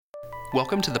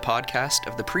Welcome to the podcast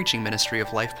of the preaching ministry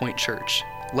of Life Point Church,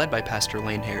 led by Pastor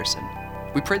Lane Harrison.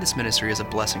 We pray this ministry is a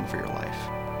blessing for your life.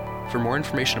 For more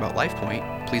information about Life Point,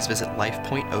 please visit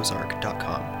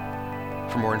lifepointozark.com.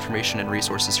 For more information and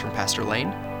resources from Pastor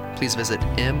Lane, please visit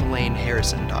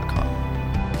mlaneharrison.com.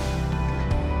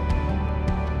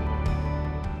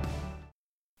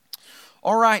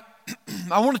 All right,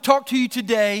 I want to talk to you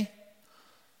today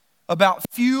about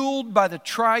fueled by the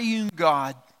triune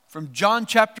God from John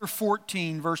chapter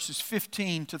 14, verses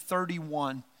 15 to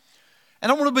 31. And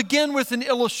I want to begin with an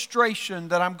illustration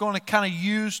that I'm going to kind of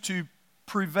use to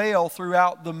prevail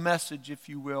throughout the message, if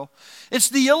you will. It's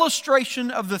the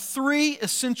illustration of the three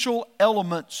essential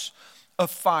elements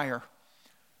of fire.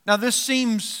 Now, this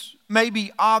seems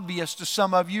maybe obvious to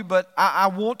some of you, but I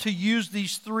want to use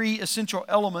these three essential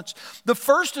elements. The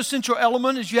first essential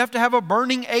element is you have to have a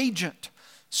burning agent,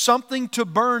 something to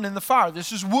burn in the fire.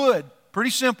 This is wood. Pretty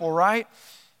simple, right?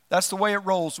 That's the way it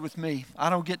rolls with me. I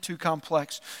don't get too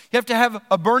complex. You have to have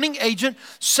a burning agent.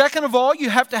 Second of all, you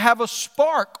have to have a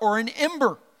spark or an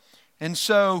ember. And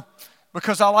so,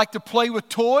 because I like to play with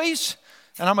toys,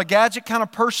 and I'm a gadget kind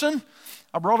of person,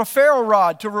 I brought a ferro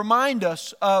rod to remind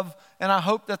us of, and I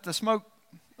hope that the smoke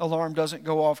alarm doesn't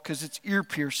go off because it's ear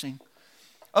piercing,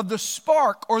 of the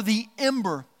spark or the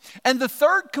ember. And the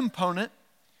third component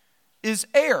is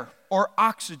air or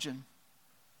oxygen.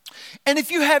 And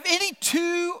if you have any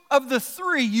two of the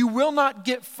three, you will not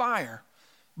get fire.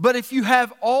 But if you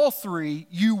have all three,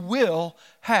 you will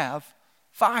have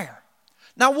fire.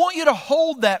 Now, I want you to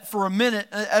hold that for a minute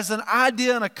as an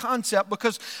idea and a concept,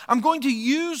 because I'm going to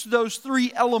use those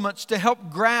three elements to help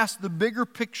grasp the bigger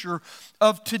picture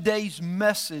of today's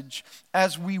message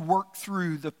as we work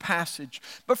through the passage.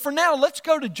 But for now, let's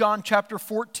go to John chapter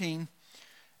 14,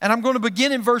 and I'm going to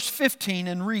begin in verse 15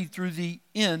 and read through the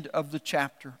end of the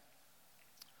chapter.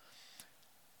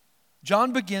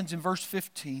 John begins in verse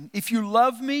 15. If you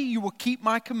love me, you will keep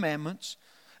my commandments,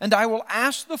 and I will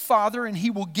ask the Father, and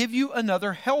he will give you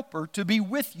another helper to be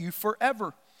with you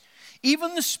forever.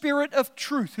 Even the Spirit of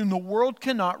truth, whom the world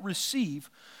cannot receive,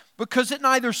 because it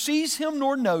neither sees him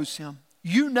nor knows him.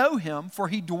 You know him, for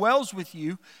he dwells with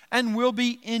you and will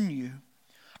be in you.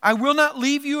 I will not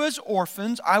leave you as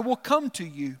orphans, I will come to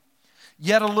you.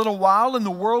 Yet a little while, and the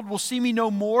world will see me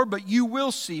no more, but you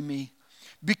will see me.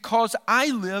 Because I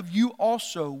live, you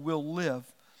also will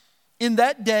live. In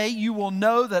that day you will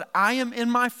know that I am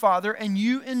in my Father, and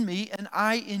you in me, and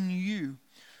I in you.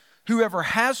 Whoever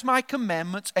has my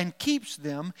commandments and keeps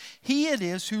them, he it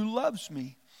is who loves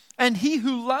me. And he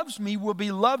who loves me will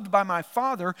be loved by my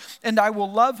Father, and I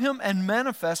will love him and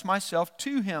manifest myself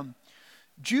to him.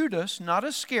 Judas, not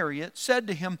Iscariot, said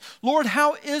to him, Lord,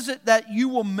 how is it that you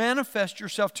will manifest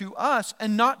yourself to us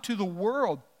and not to the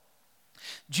world?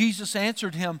 Jesus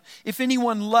answered him, if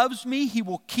anyone loves me, he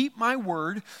will keep my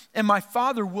word, and my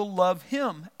Father will love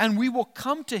him, and we will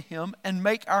come to him and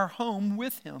make our home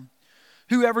with him.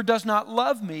 Whoever does not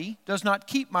love me does not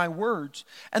keep my words,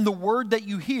 and the word that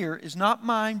you hear is not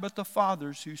mine, but the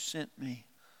Father's who sent me.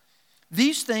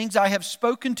 These things I have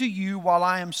spoken to you while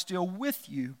I am still with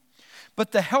you.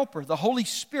 But the Helper, the Holy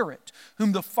Spirit,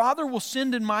 whom the Father will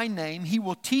send in my name, he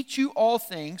will teach you all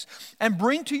things and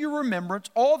bring to your remembrance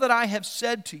all that I have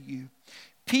said to you.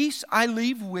 Peace I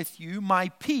leave with you, my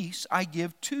peace I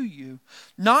give to you.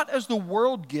 Not as the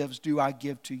world gives do I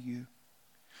give to you.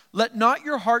 Let not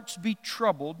your hearts be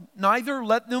troubled, neither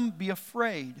let them be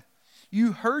afraid.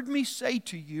 You heard me say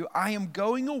to you, I am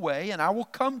going away and I will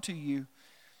come to you.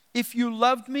 If you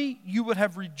loved me, you would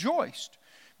have rejoiced.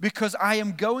 Because I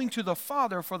am going to the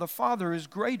Father, for the Father is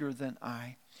greater than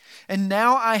I. And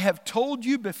now I have told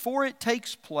you before it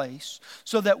takes place,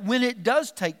 so that when it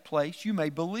does take place, you may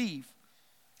believe.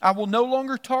 I will no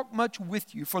longer talk much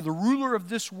with you, for the ruler of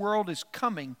this world is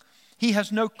coming. He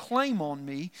has no claim on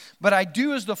me, but I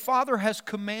do as the Father has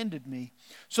commanded me,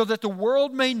 so that the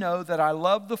world may know that I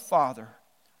love the Father.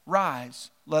 Rise,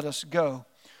 let us go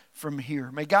from here.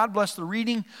 May God bless the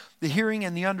reading, the hearing,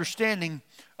 and the understanding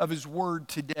of his word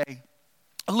today.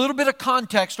 A little bit of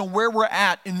context on where we're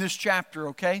at in this chapter,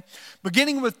 okay?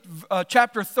 Beginning with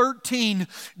chapter 13,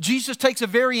 Jesus takes a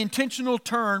very intentional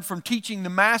turn from teaching the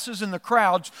masses and the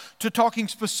crowds to talking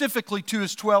specifically to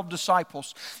his 12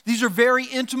 disciples. These are very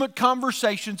intimate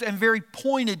conversations and very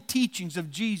pointed teachings of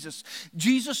Jesus.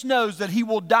 Jesus knows that he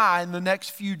will die in the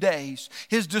next few days.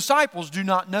 His disciples do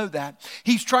not know that.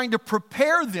 He's trying to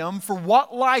prepare them for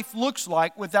what life looks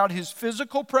like without his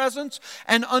physical presence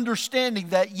and understanding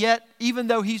that yet even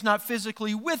though he's not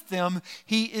physically with them,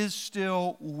 he is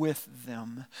still with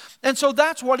them. And so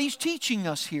that's what he's teaching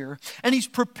us here. And he's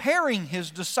preparing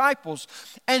his disciples.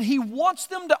 And he wants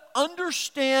them to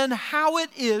understand how it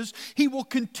is he will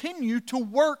continue to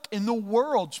work in the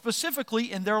world,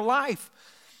 specifically in their life.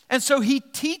 And so he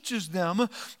teaches them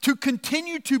to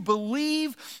continue to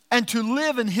believe and to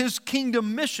live in his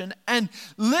kingdom mission. And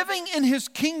living in his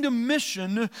kingdom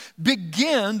mission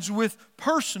begins with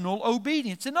personal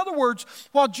obedience. In other words,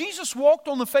 while Jesus walked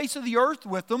on the face of the earth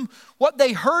with them, what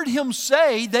they heard him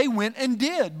say, they went and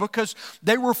did because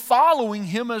they were following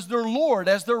him as their Lord,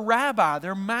 as their rabbi,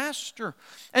 their master.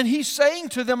 And he's saying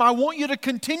to them, I want you to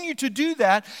continue to do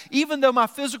that, even though my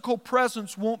physical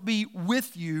presence won't be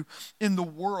with you in the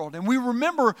world. And we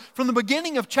remember from the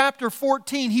beginning of chapter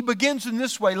 14, he begins in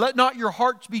this way, let not your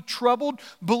hearts be troubled,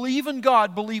 believe in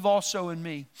God, believe also in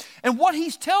me. And what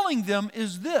he's telling them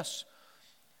is this,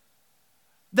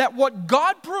 that what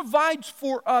God provides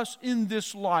for us in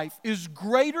this life is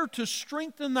greater to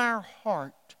strengthen our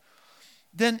heart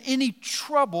than any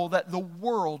trouble that the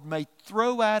world may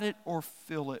throw at it or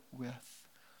fill it with.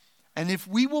 And if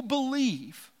we will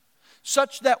believe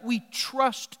such that we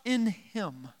trust in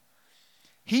him,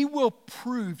 he will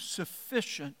prove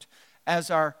sufficient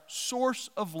as our source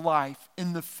of life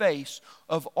in the face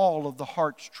of all of the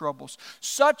heart's troubles.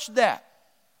 Such that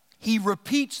he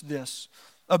repeats this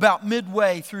about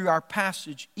midway through our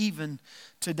passage even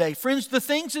today. Friends, the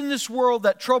things in this world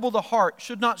that trouble the heart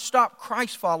should not stop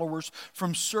Christ followers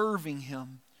from serving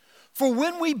him. For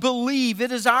when we believe,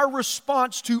 it is our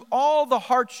response to all the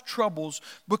heart's troubles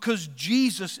because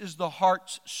Jesus is the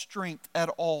heart's strength at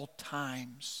all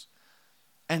times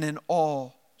and in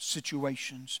all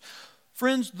situations.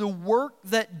 Friends, the work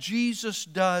that Jesus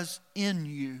does in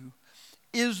you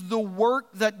is the work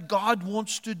that God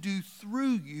wants to do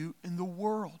through you in the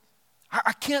world.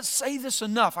 I can't say this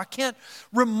enough. I can't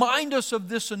remind us of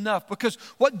this enough because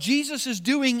what Jesus is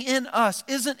doing in us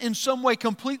isn't in some way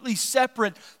completely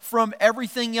separate from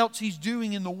everything else he's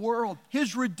doing in the world.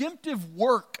 His redemptive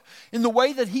work in the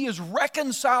way that he is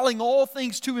reconciling all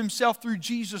things to himself through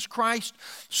Jesus Christ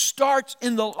starts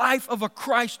in the life of a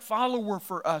Christ follower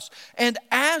for us. And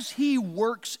as he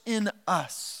works in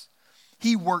us,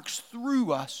 he works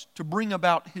through us to bring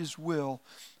about his will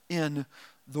in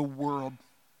the world.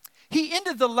 He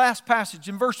ended the last passage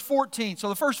in verse 14. So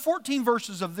the first 14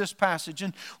 verses of this passage.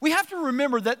 And we have to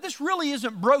remember that this really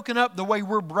isn't broken up the way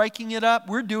we're breaking it up.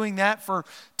 We're doing that for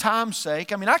time's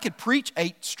sake. I mean, I could preach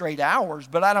 8 straight hours,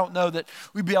 but I don't know that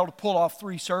we'd be able to pull off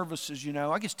 3 services, you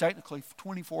know. I guess technically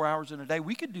 24 hours in a day,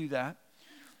 we could do that.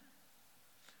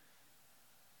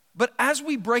 But as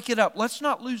we break it up, let's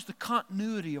not lose the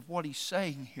continuity of what he's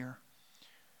saying here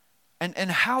and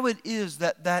how it is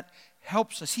that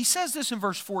helps us. He says this in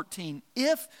verse 14,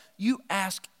 if you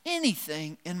ask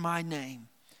anything in my name,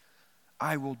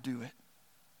 I will do it.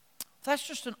 That's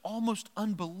just an almost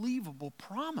unbelievable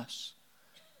promise.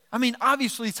 I mean,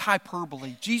 obviously it's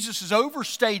hyperbole. Jesus is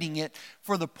overstating it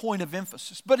for the point of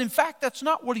emphasis. But in fact, that's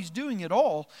not what he's doing at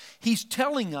all. He's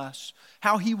telling us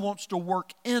how he wants to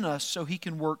work in us so he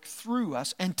can work through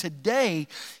us. And today,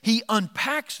 he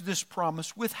unpacks this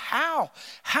promise with how.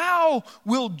 How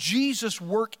will Jesus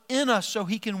work in us so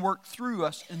he can work through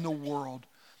us in the world?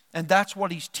 And that's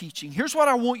what he's teaching. Here's what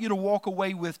I want you to walk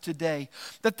away with today.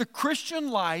 That the Christian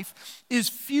life is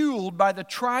fueled by the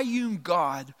triune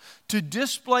God to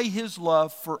display his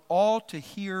love for all to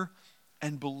hear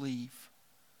and believe.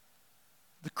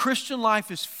 The Christian life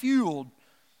is fueled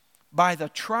by the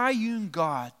triune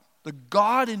God, the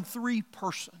God in 3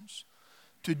 persons,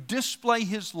 to display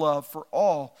his love for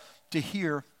all to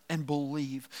hear and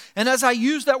believe. And as I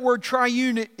use that word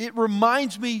triune, it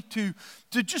reminds me to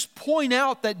just point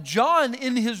out that John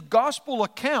in his gospel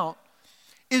account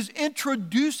is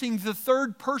introducing the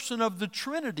 3rd person of the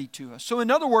Trinity to us. So in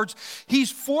other words,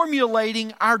 he's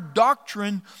formulating our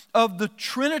doctrine of the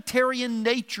Trinitarian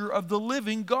nature of the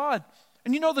living God.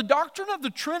 And you know, the doctrine of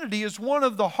the Trinity is one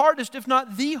of the hardest, if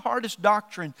not the hardest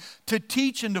doctrine to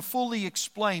teach and to fully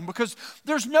explain because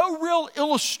there's no real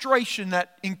illustration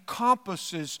that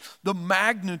encompasses the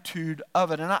magnitude of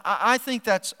it. And I think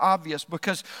that's obvious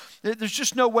because there's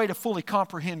just no way to fully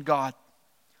comprehend God.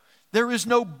 There is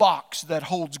no box that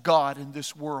holds God in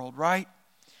this world, right?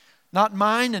 Not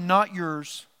mine and not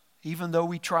yours, even though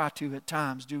we try to at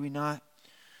times, do we not?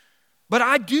 But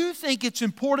I do think it's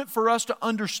important for us to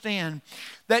understand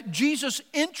that Jesus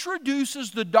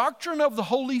introduces the doctrine of the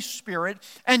Holy Spirit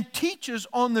and teaches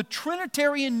on the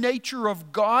Trinitarian nature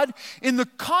of God in the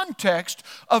context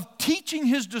of teaching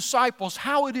his disciples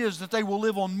how it is that they will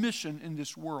live on mission in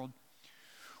this world.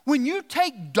 When you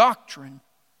take doctrine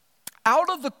out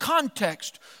of the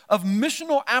context of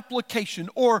missional application,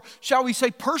 or shall we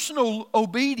say personal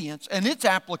obedience and its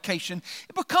application,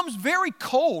 it becomes very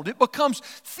cold. It becomes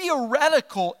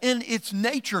theoretical in its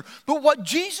nature. But what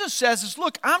Jesus says is,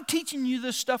 look, I'm teaching you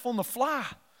this stuff on the fly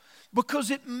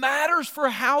because it matters for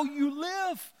how you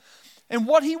live. And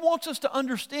what he wants us to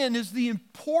understand is the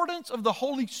importance of the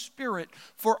Holy Spirit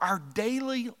for our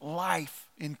daily life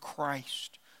in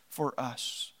Christ for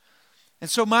us. And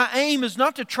so my aim is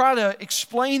not to try to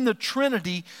explain the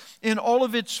Trinity in all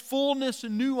of its fullness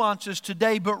and nuances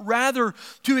today, but rather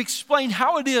to explain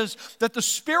how it is that the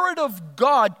Spirit of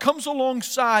God comes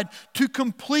alongside to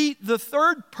complete the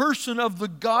third person of the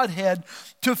Godhead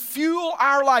to fuel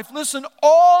our life. Listen,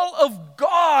 all of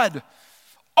God,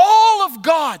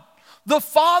 the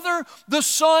Father, the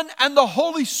Son, and the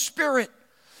Holy Spirit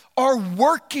are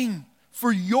working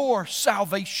for your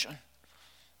salvation.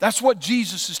 That's what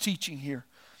Jesus is teaching here.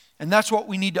 And that's what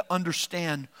we need to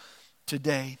understand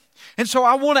today. And so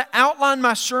I want to outline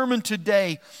my sermon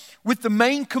today with the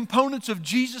main components of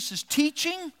Jesus'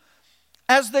 teaching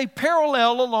as they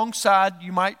parallel alongside,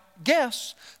 you might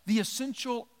guess, the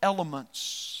essential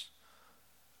elements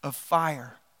of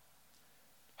fire.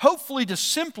 Hopefully to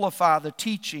simplify the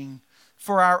teaching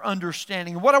for our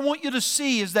understanding. What I want you to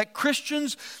see is that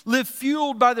Christians live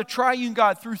fueled by the triune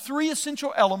God through three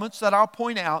essential elements that I'll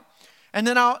point out. And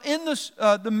then I'll end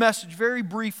the message very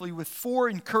briefly with four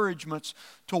encouragements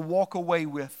to walk away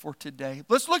with for today.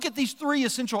 Let's look at these three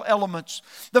essential elements.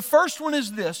 The first one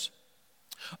is this: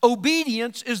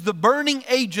 obedience is the burning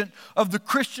agent of the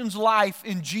Christian's life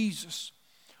in Jesus.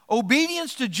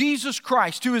 Obedience to Jesus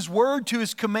Christ, to His Word, to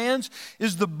His commands,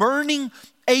 is the burning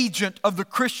agent of the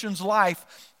Christian's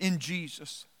life in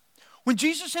Jesus. When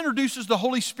Jesus introduces the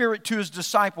Holy Spirit to His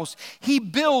disciples, He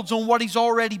builds on what He's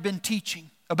already been teaching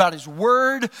about His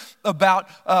Word, about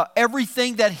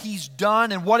everything that He's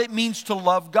done and what it means to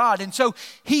love God. And so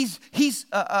He's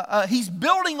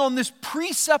building on this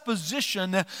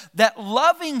presupposition that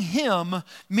loving Him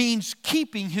means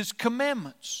keeping His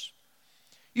commandments.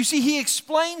 You see, He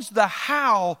explains the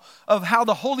how of how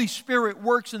the Holy Spirit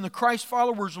works in the Christ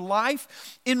follower's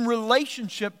life in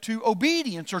relationship to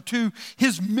obedience or to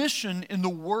His mission in the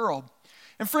world.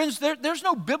 And friends, there's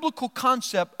no biblical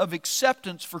concept of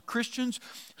acceptance for Christians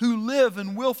who live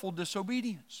in willful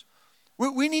disobedience.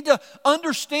 We need to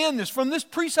understand this from this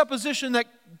presupposition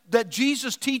that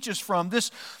Jesus teaches from.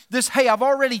 This, hey, I've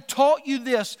already taught you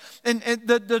this. And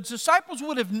the disciples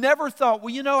would have never thought, well,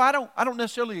 you know, I don't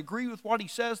necessarily agree with what He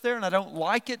says there, and I don't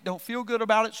like it, don't feel good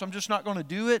about it, so I'm just not going to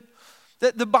do it.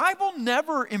 The Bible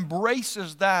never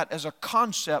embraces that as a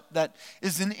concept that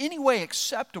is in any way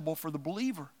acceptable for the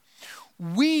believer.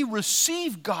 We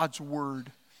receive God's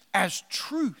Word as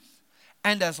truth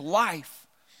and as life.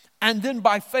 And then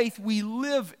by faith, we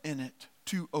live in it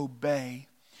to obey.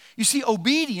 You see,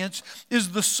 obedience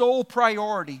is the sole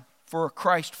priority for a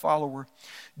Christ follower.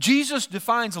 Jesus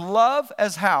defines love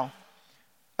as how?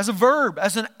 As a verb,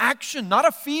 as an action, not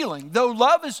a feeling. Though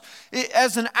love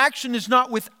as an action is not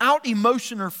without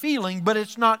emotion or feeling, but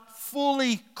it's not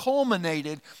fully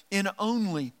culminated in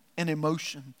only an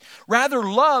emotion. Rather,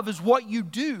 love is what you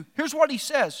do. Here's what He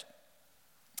says.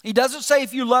 He doesn't say,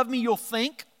 if you love me, you'll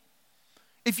think.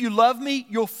 If you love me,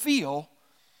 you'll feel.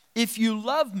 If you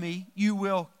love me, you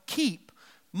will keep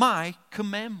my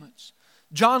commandments.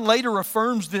 John later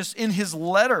affirms this in his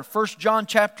letter, 1 John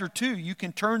chapter 2. You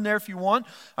can turn there if you want.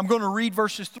 I'm going to read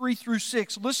verses 3 through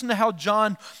 6. Listen to how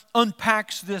John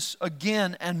unpacks this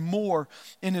again and more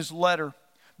in his letter.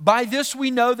 By this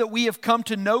we know that we have come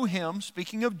to know Him,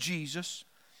 speaking of Jesus,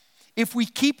 if we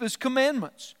keep His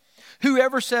commandments.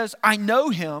 Whoever says, I know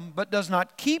Him, but does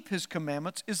not keep His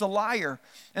commandments is a liar,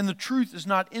 and the truth is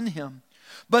not in him.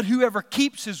 But whoever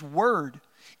keeps His word,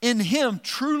 in him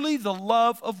truly the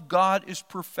love of God is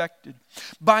perfected.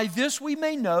 By this we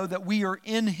may know that we are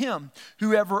in Him.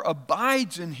 Whoever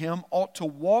abides in Him ought to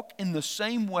walk in the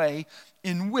same way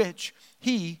in which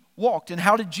He walked. And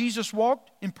how did Jesus walk?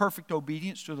 In perfect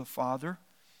obedience to the Father.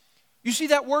 You see,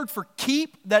 that word for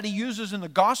keep that He uses in the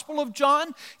Gospel of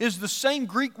John is the same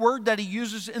Greek word that He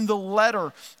uses in the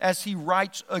letter as he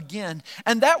writes again.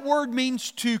 And that word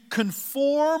means to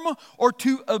conform or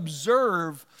to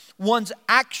observe one's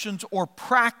actions or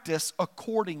practice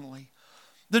accordingly.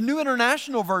 The New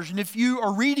International Version, if you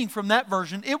are reading from that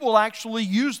version, it will actually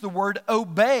use the word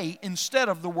obey instead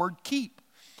of the word keep.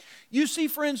 You see,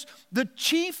 friends, the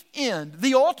chief end,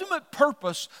 the ultimate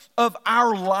purpose of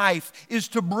our life is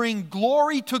to bring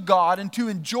glory to God and to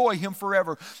enjoy Him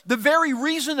forever. The very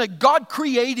reason that God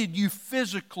created you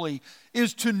physically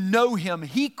is to know Him.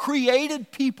 He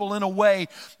created people in a way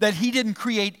that He didn't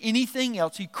create anything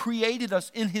else. He created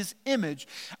us in His image.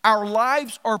 Our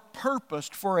lives are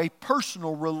purposed for a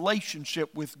personal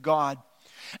relationship with God.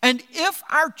 And if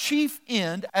our chief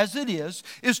end, as it is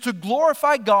to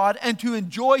glorify God and to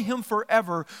enjoy Him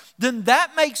forever, then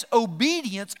that makes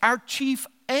obedience our chief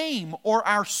aim or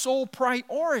our sole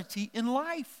priority in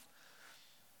life.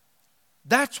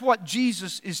 That's what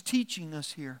Jesus is teaching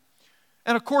us here.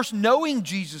 And of course, knowing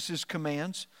Jesus'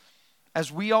 commands,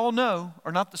 as we all know,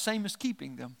 are not the same as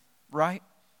keeping them, right?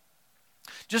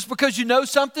 Just because you know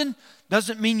something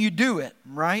doesn't mean you do it,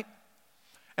 right?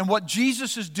 And what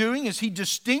Jesus is doing is He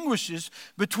distinguishes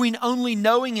between only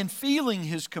knowing and feeling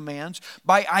His commands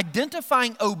by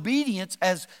identifying obedience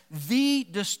as the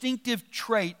distinctive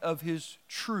trait of His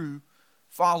true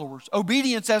followers.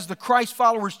 Obedience as the Christ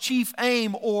followers' chief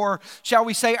aim, or shall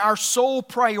we say our sole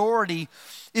priority,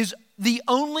 is the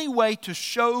only way to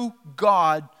show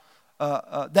God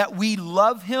that we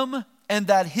love Him and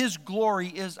that His glory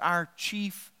is our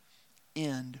chief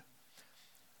end.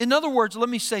 In other words, let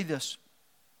me say this.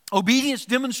 Obedience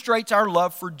demonstrates our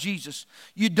love for Jesus.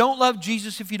 You don't love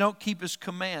Jesus if you don't keep His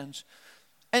commands.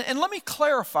 And let me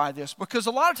clarify this, because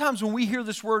a lot of times when we hear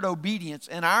this word obedience,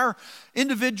 and our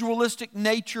individualistic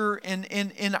nature and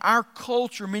in our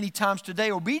culture many times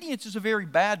today, obedience is a very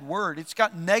bad word. It's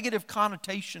got negative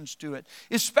connotations to it,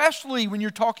 especially when you're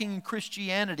talking in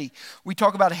Christianity. We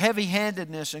talk about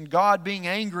heavy-handedness and God being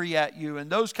angry at you and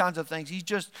those kinds of things. He's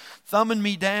just thumbing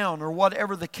me down, or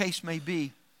whatever the case may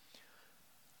be.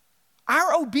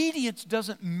 Our obedience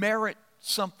doesn't merit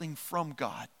something from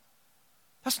God.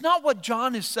 That's not what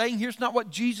John is saying here. It's not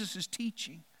what Jesus is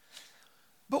teaching.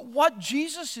 But what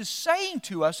Jesus is saying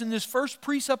to us in this first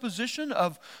presupposition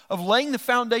of laying the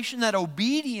foundation that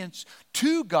obedience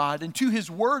to God and to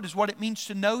His Word is what it means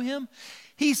to know Him,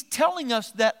 He's telling us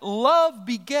that love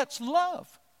begets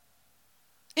love.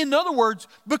 In other words,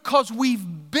 because we've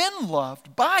been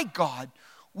loved by God,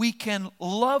 we can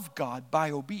love God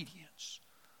by obedience.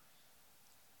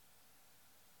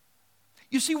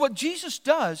 You see, what Jesus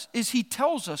does is He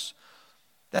tells us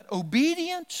that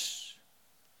obedience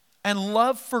and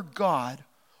love for God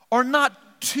are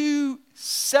not two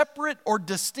separate or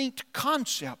distinct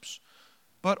concepts,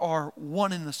 but are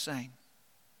one and the same.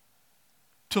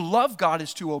 To love God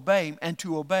is to obey Him, and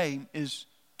to obey Him is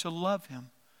to love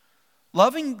Him.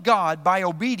 Loving God by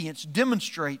obedience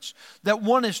demonstrates that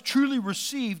one is truly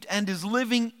received and is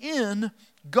living in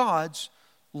God's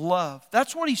love.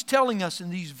 That's what He's telling us in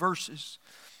these verses.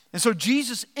 And so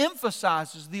Jesus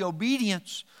emphasizes the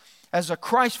obedience as a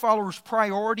Christ follower's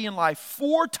priority in life.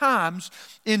 4 times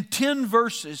in 10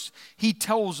 verses, He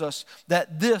tells us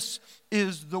that this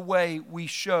is the way we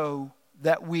show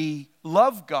that we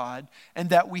love God and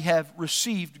that we have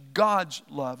received God's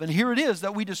love. And here it is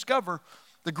that we discover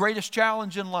the greatest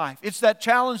challenge in life. It's that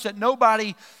challenge that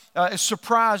nobody is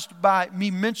surprised by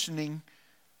me mentioning,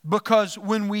 because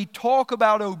when we talk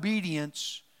about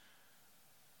obedience,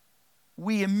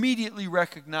 we immediately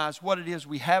recognize what it is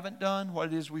we haven't done, what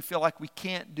it is we feel like we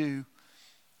can't do,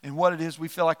 and what it is we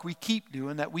feel like we keep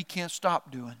doing that we can't stop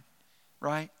doing,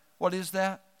 right? What is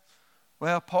that?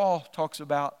 Well, Paul talks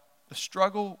about the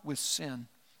struggle with sin,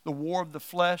 the war of the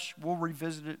flesh. We'll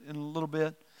revisit it in a little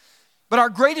bit. But our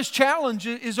greatest challenge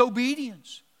is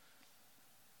obedience.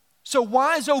 So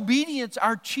why is obedience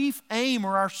our chief aim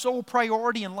or our sole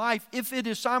priority in life if it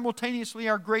is simultaneously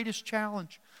our greatest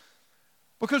challenge?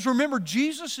 Because remember,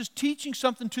 Jesus is teaching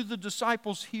something to the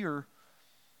disciples here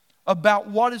about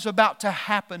what is about to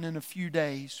happen in a few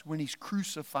days when He's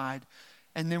crucified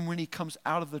and then when He comes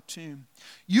out of the tomb.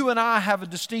 You and I have a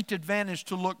distinct advantage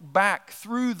to look back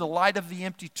through the light of the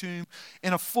empty tomb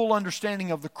in a full understanding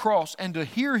of the cross and to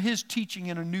hear His teaching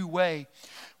in a new way.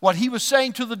 What He was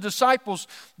saying to the disciples,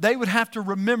 they would have to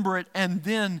remember it and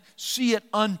then see it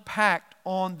unpacked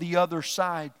on the other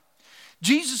side.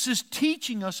 Jesus is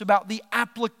teaching us about the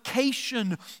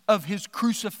application of His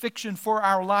crucifixion for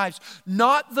our lives,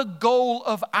 not the goal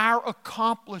of our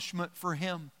accomplishment for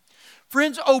Him.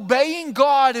 Friends, obeying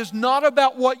God is not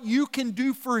about what you can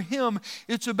do for Him.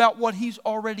 It's about what He's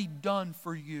already done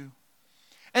for you.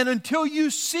 And until you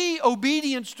see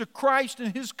obedience to Christ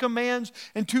and His commands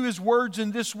and to His words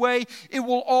in this way, it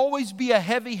will always be a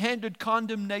heavy-handed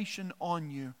condemnation on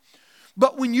you.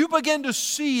 But when you begin to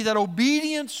see that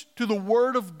obedience to the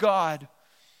Word of God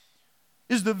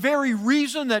is the very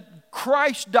reason that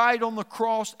Christ died on the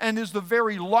cross and is the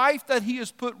very life that He has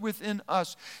put within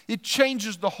us, it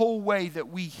changes the whole way that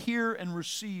we hear and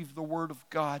receive the Word of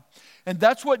God. And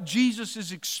that's what Jesus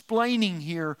is explaining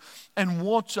here and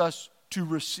wants us to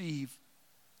receive.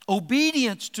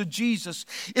 Obedience to Jesus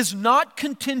is not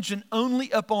contingent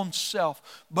only upon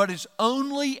self, but is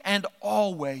only and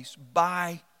always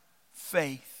by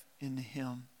faith in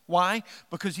Him. Why?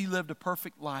 Because He lived a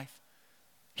perfect life.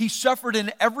 He suffered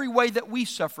in every way that we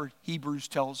suffered, Hebrews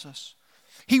tells us.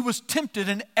 He was tempted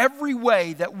in every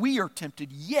way that we are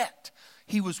tempted, yet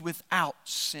He was without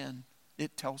sin,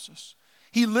 it tells us.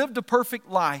 He lived a perfect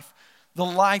life, the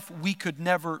life we could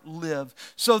never live,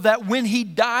 so that when He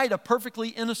died a perfectly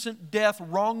innocent death,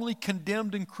 wrongly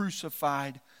condemned and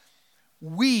crucified,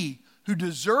 we who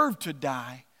deserved to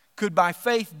die could by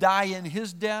faith die in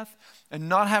His death and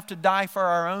not have to die for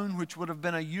our own, which would have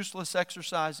been a useless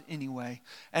exercise anyway,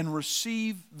 and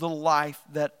receive the life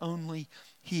that only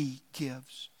He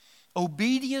gives.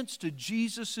 Obedience to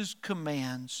Jesus'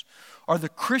 commands are the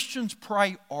Christian's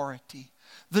priority,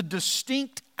 the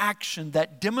distinct action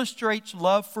that demonstrates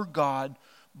love for God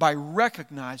by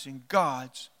recognizing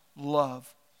God's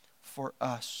love for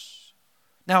us.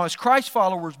 Now, as Christ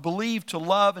followers believe to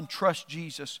love and trust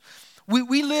Jesus,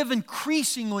 we live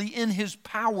increasingly in His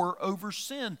power over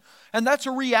sin. And that's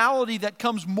a reality that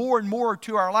comes more and more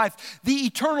to our life. The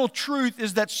eternal truth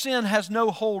is that sin has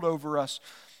no hold over us.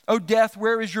 O death,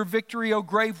 where is your victory? O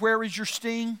grave, where is your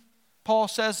sting? Paul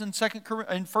says in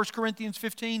 1 Corinthians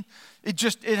 15,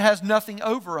 it has nothing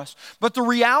over us. But the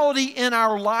reality in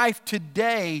our life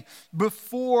today,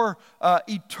 before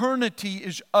eternity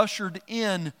is ushered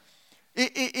in,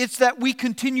 it's that we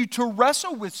continue to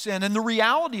wrestle with sin and the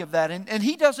reality of that. And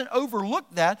He doesn't overlook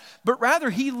that, but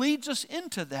rather He leads us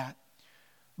into that.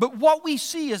 But what we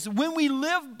see is when we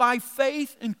live by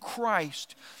faith in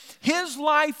Christ, His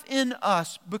life in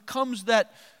us becomes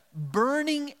that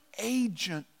burning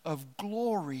agent of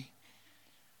glory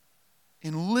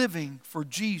in living for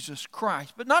Jesus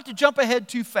Christ. But not to jump ahead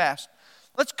too fast,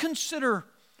 let's consider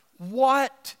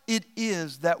what it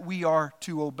is that we are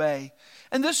to obey.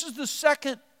 And this is the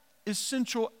second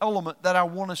essential element that I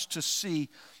want us to see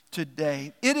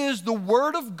today. It is the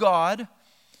Word of God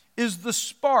is the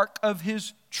spark of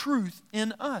His truth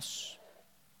in us.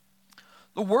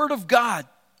 The Word of God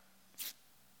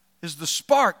is the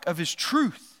spark of His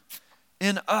truth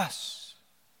in us.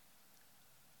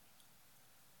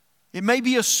 It may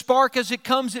be a spark as it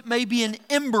comes. It may be an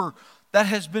ember that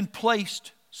has been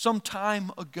placed some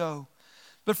time ago.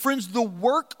 But friends, the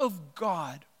work of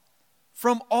God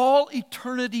from all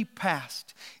eternity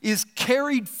past is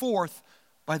carried forth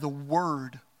by the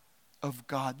Word of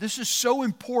God. This is so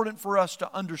important for us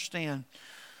to understand.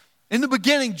 In the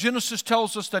beginning, Genesis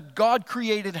tells us that God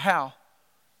created how?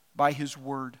 By His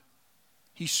Word.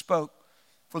 He spoke.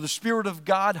 For the Spirit of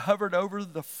God hovered over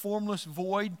the formless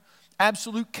void.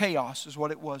 Absolute chaos is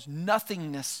what it was.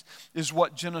 Nothingness is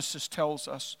what Genesis tells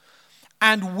us.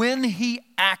 And when He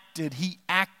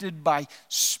acted by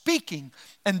speaking.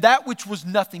 And that which was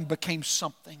nothing became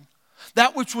something.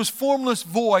 That which was formless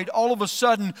void all of a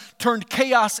sudden turned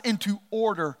chaos into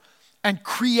order and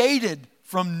created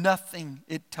from nothing,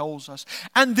 it tells us.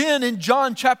 And then in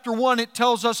John chapter 1, it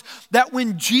tells us that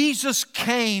when Jesus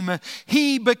came,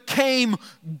 He became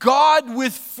God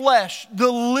with flesh,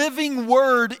 the living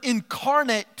Word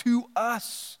incarnate to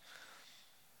us.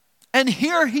 And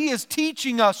here He is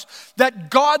teaching us that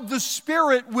God the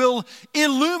Spirit will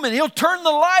illumine. He'll turn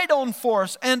the light on for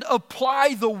us and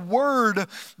apply the Word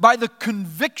by the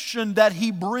conviction that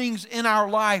He brings in our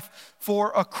life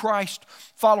for a Christ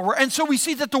follower. And so we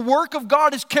see that the work of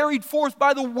God is carried forth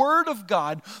by the Word of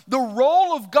God. The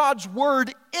role of God's Word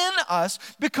in us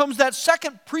becomes that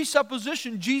second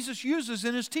presupposition Jesus uses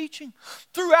in His teaching.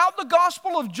 Throughout the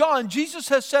Gospel of John, Jesus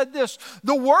has said this: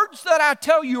 the words that I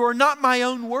tell you are not my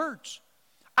own words.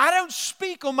 I don't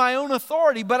speak on my own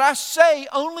authority, but I say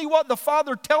only what the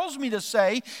Father tells me to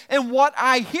say and what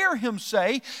I hear Him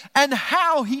say and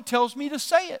how He tells me to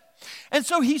say it. And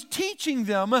so He's teaching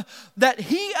them that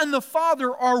He and the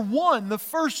Father are one, the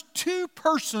first two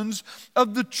persons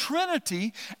of the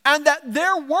Trinity, and that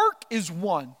their work is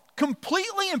one,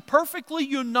 completely and perfectly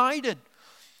united.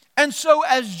 And so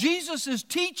as Jesus is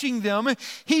teaching them,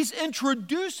 He's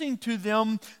introducing to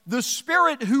them the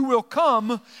Spirit who will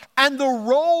come and the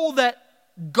role that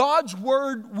God's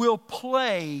Word will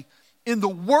play in the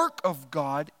work of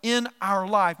God in our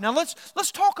life. Now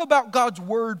let's talk about God's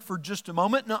Word for just a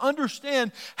moment and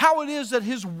understand how it is that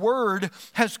His Word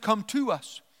has come to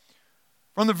us.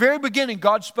 From the very beginning,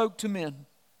 God spoke to men.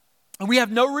 And we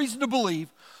have no reason to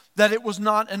believe that it was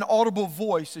not an audible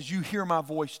voice as you hear my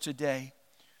voice today.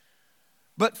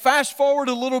 But fast forward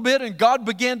a little bit, and God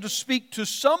began to speak to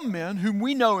some men whom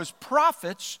we know as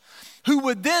prophets, who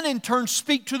would then in turn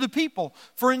speak to the people.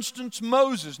 For instance,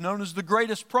 Moses, known as the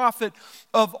greatest prophet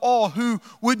of all, who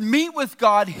would meet with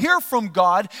God, hear from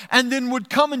God, and then would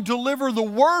come and deliver the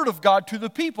word of God to the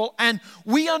people. And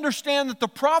we understand that the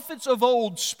prophets of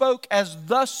old spoke as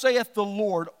thus saith the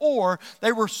Lord, or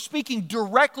they were speaking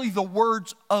directly the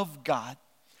words of God.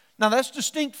 Now that's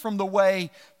distinct from the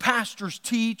way pastors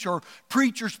teach or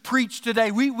preachers preach today.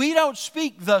 We don't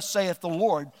speak thus saith the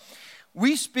Lord.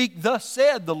 We speak thus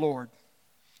said the Lord,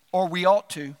 or we ought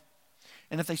to.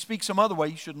 And if they speak some other way,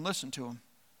 you shouldn't listen to them.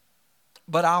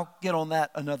 But I'll get on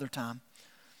that another time.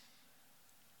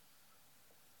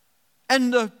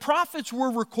 And the prophets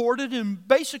were recorded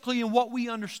basically in what we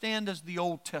understand as the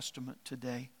Old Testament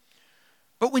today.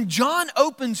 But when John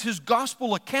opens his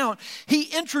gospel account, he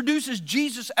introduces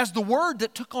Jesus as the Word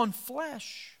that took on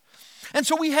flesh. And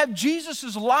so we have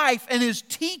Jesus' life and His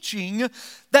teaching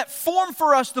that form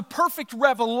for us the perfect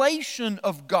revelation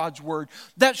of God's Word,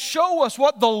 that show us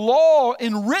what the law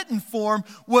in written form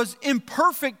was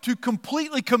imperfect to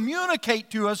completely communicate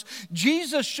to us.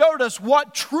 Jesus showed us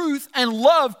what truth and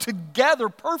love together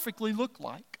perfectly look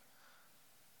like.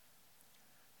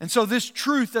 And so this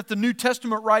truth that the New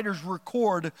Testament writers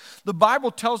record, the Bible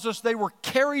tells us they were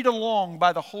carried along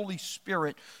by the Holy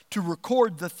Spirit to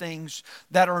record the things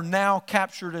that are now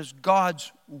captured as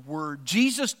God's Word.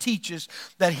 Jesus teaches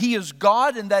that He is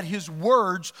God and that His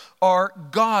words are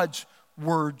God's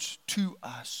words to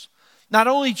us. Not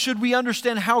only should we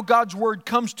understand how God's Word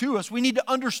comes to us, we need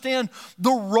to understand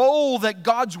the role that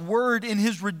God's Word in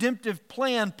His redemptive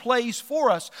plan plays for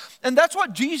us. And that's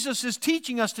what Jesus is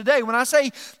teaching us today. When I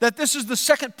say that this is the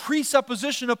second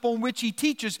presupposition upon which He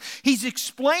teaches, He's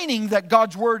explaining that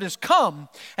God's Word has come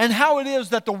and how it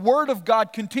is that the Word of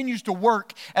God continues to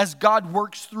work as God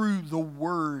works through the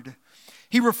Word.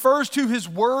 He refers to His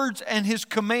words and His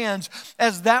commands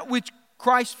as that which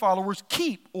Christ followers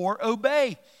keep or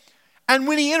obey. And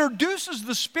when He introduces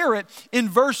the Spirit in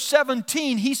verse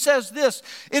 17, He says this,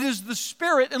 it is the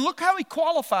Spirit, and look how He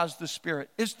qualifies the Spirit.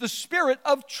 It's the Spirit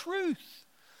of truth.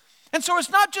 And so it's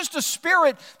not just a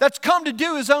Spirit that's come to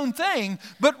do His own thing,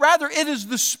 but rather it is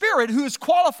the Spirit who is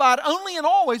qualified only and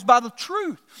always by the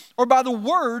truth or by the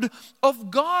Word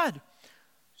of God.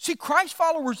 See, Christ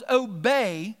followers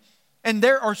obey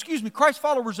Christ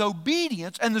followers'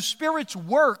 obedience and the Spirit's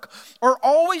work are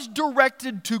always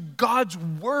directed to God's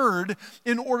Word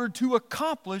in order to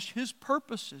accomplish His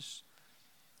purposes.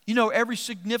 You know, every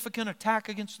significant attack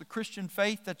against the Christian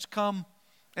faith that's come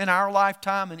in our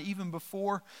lifetime and even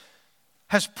before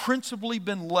has principally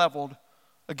been leveled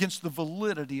against the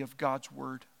validity of God's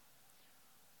Word,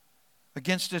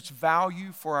 against its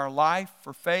value for our life,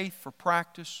 for faith, for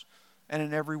practice, and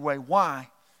in every way. Why?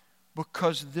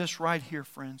 Because this right here,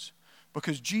 friends,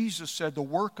 because Jesus said the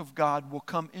work of God will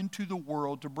come into the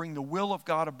world to bring the will of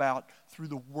God about through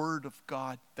the Word of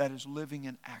God that is living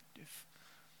and active,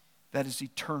 that is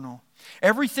eternal.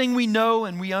 Everything we know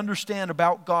and we understand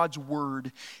about God's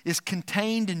Word is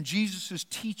contained in Jesus'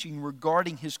 teaching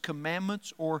regarding His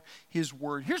commandments or His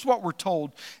Word. Here's what we're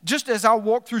told. Just as I'll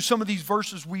walk through some of these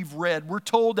verses we've read, we're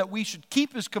told that we should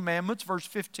keep His commandments, verse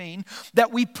 15,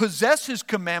 that we possess His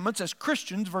commandments as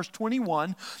Christians, verse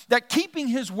 21, that keeping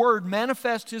His Word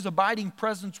manifests His abiding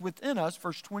presence within us,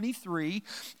 verse 23,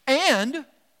 and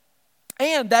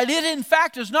that it in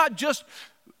fact is not just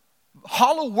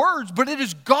hollow words, but it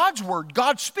is God's Word,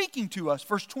 God speaking to us,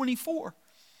 verse 24.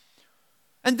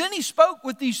 And then He spoke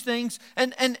with these things,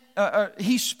 and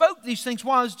He spoke these things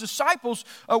while His disciples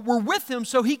were with Him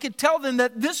so He could tell them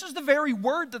that this is the very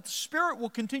Word that the Spirit will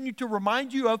continue to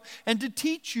remind you of and to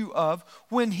teach you of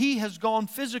when He has gone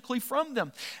physically from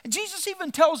them. And Jesus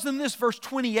even tells them this, verse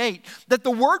 28, that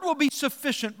the Word will be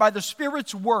sufficient by the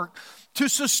Spirit's work to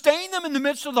sustain them in the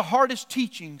midst of the hardest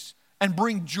teachings and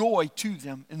bring joy to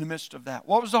them in the midst of that.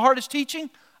 What was the hardest teaching?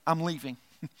 I'm leaving.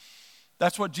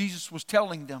 That's what Jesus was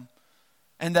telling them.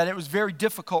 And that it was very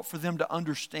difficult for them to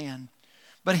understand.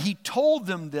 But He told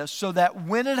them this so that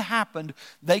when it happened,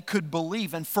 they could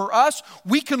believe. And for us,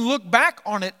 we can look back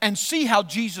on it and see how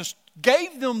Jesus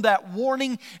gave them that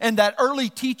warning and that early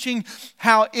teaching,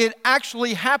 how it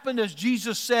actually happened as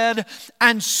Jesus said.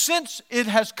 And since it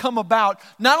has come about,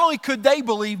 not only could they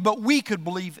believe, but we could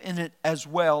believe in it as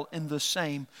well in the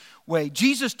same way.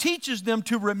 Jesus teaches them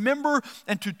to remember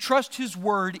and to trust His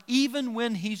Word even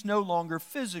when He's no longer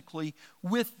physically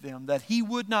with them, that He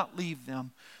would not leave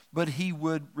them, but He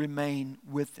would remain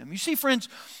with them. You see, friends,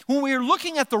 when we are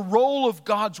looking at the role of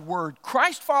God's Word,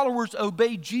 Christ followers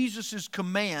obey Jesus'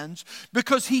 commands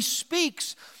because He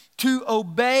speaks to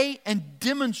obey and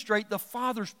demonstrate the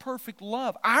Father's perfect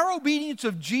love. Our obedience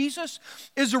of Jesus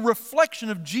is a reflection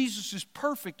of Jesus'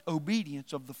 perfect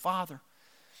obedience of the Father.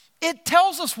 It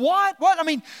tells us what? I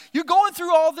mean, you're going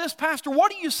through all this, Pastor.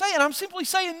 What are you saying? I'm simply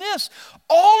saying this.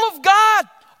 All of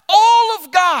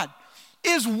God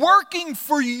is working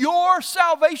for your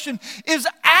salvation, is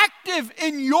active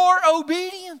in your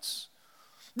obedience.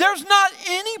 There's not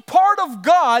any part of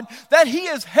God that He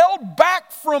has held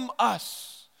back from us.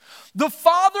 The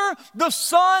Father, the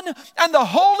Son, and the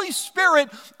Holy Spirit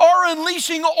are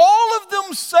unleashing all of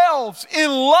themselves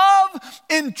in love,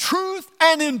 in truth,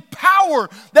 and in power,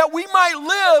 that we might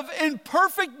live in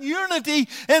perfect unity,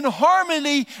 in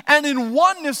harmony, and in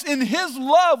oneness in His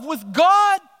love with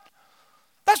God.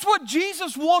 That's what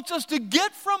Jesus wants us to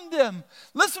get from them.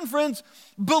 Listen, friends,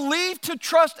 believe, to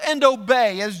trust, and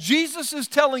obey, as Jesus is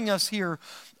telling us here,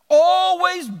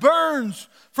 always burns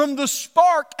from the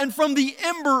spark and from the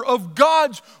ember of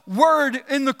God's Word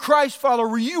in the Christ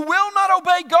follower. You will not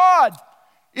obey God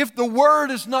if the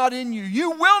Word is not in you.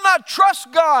 You will not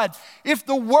trust God if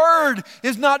the Word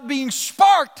is not being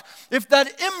sparked, if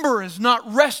that ember is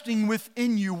not resting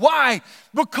within you. Why?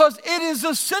 Because it is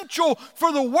essential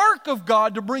for the work of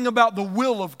God to bring about the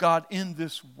will of God in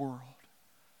this world.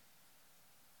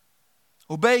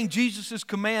 Obeying Jesus'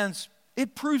 commands,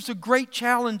 it proves a great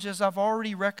challenge, as I've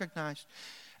already recognized,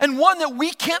 and one that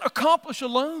we can't accomplish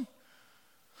alone.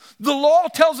 The law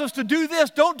tells us to do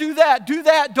this, don't do that,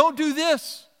 don't do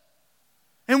this.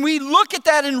 And we look at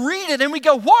that and read it and we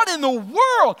go, what in the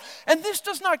world? And this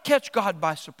does not catch God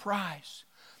by surprise.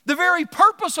 The very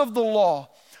purpose of the law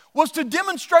was to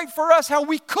demonstrate for us how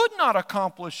we could not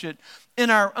accomplish it in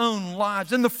our own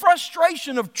lives. And the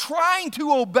frustration of trying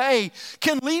to obey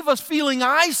can leave us feeling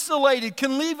isolated,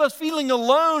 can leave us feeling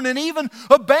alone and even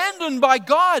abandoned by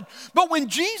God. But when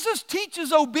Jesus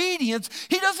teaches obedience,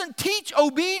 He doesn't teach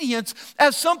obedience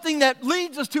as something that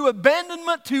leads us to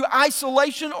abandonment, to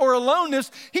isolation, or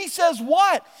aloneness. He says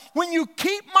what? When you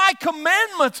keep my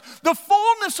commandments, the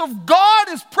fullness of God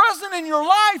is present in your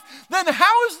life. Then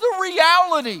how is the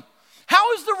reality?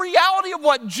 How is the reality of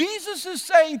what Jesus is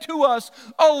saying to us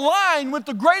align with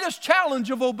the greatest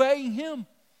challenge of obeying Him?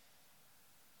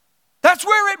 That's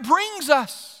where it brings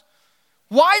us.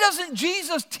 Why doesn't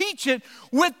Jesus teach it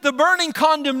with the burning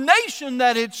condemnation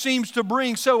that it seems to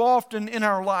bring so often in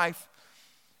our life?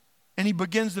 And He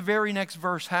begins the very next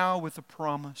verse, how? With a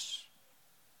promise.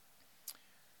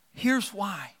 Here's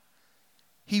why.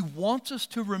 He wants us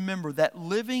to remember that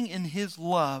living in His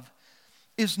love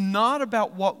is not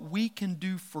about what we can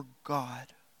do for God,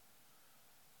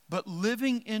 but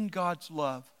living in God's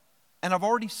love. And I've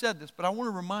already said this, but I want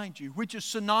to remind you, which is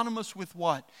synonymous with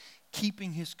what?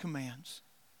 Keeping His commands.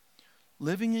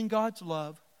 Living in God's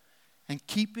love and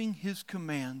keeping His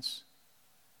commands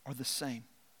are the same.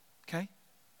 Okay?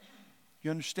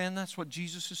 You understand that's what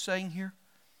Jesus is saying here?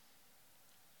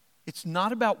 It's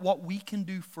not about what we can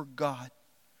do for God,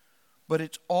 but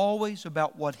it's always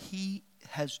about what He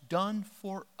has done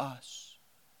for us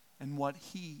and what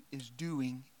He is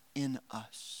doing in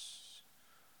us.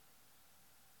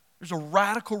 There's a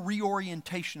radical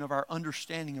reorientation of our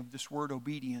understanding of this word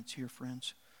obedience here,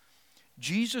 friends.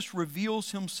 Jesus reveals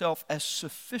Himself as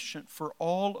sufficient for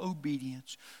all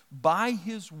obedience by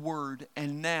His word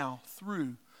and now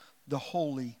through the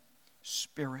Holy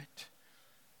Spirit.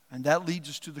 And that leads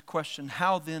us to the question,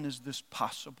 how then is this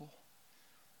possible?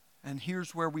 And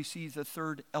here's where we see the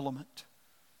third element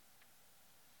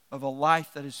of a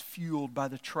life that is fueled by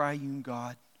the triune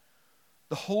God.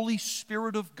 The Holy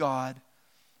Spirit of God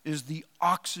is the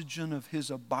oxygen of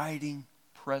His abiding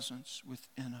presence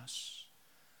within us.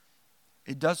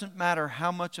 It doesn't matter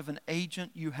how much of an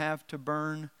agent you have to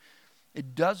burn.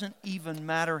 It doesn't even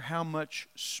matter how much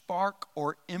spark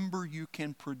or ember you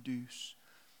can produce.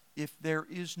 If there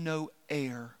is no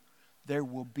air, there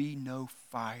will be no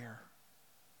fire.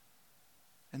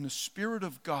 And the Spirit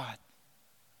of God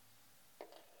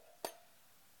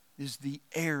is the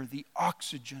air, the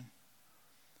oxygen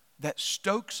that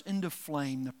stokes into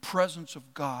flame the presence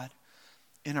of God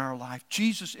in our life.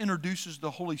 Jesus introduces the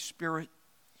Holy Spirit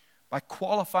by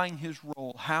qualifying His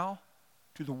role. How?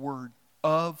 To the word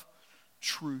of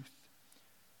truth.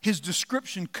 His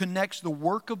description connects the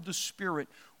work of the Spirit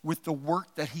with the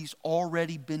work that He's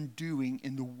already been doing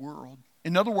in the world.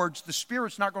 In other words, the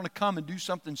Spirit's not going to come and do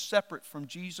something separate from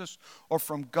Jesus or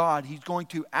from God. He's going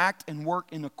to act and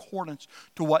work in accordance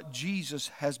to what Jesus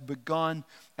has begun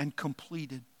and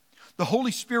completed. The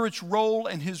Holy Spirit's role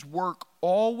and His work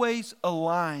always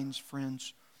aligns,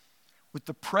 friends, with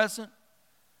the present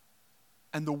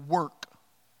and the work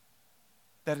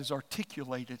that is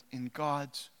articulated in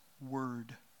God's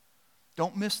Word.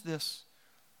 Don't miss this,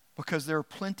 because there are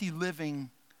plenty living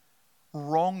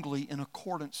wrongly in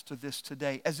accordance to this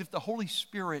today, as if the Holy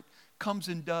Spirit comes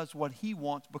and does what He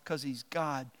wants because He's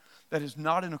God, that is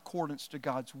not in accordance to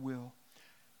God's will,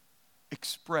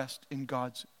 expressed in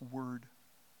God's Word.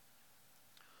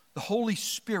 The Holy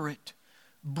Spirit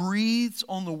breathes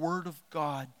on the Word of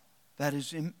God that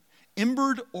is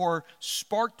embered or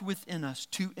sparked within us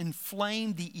to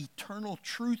inflame the eternal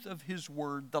truth of His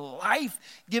Word, the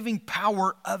life-giving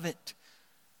power of it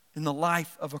in the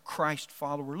life of a Christ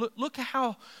follower. Look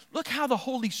how the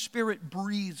Holy Spirit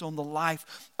breathes on the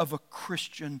life of a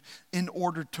Christian in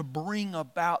order to bring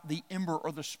about the ember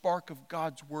or the spark of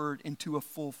God's Word into a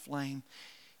full flame.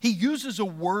 He uses a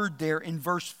word there in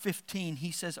verse 15.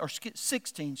 He says, or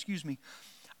 16,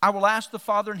 I will ask the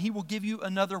Father and He will give you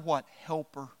another what?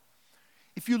 Helper.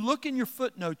 If you look in your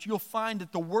footnotes, you'll find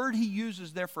that the word he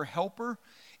uses there for helper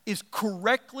is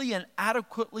correctly and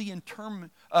adequately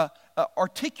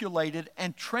articulated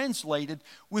and translated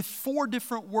with 4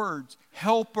 different words: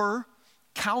 helper,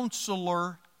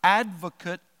 counselor,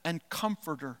 advocate, and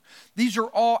comforter. These are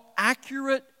all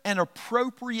accurate and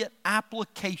appropriate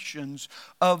applications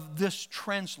of this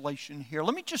translation here.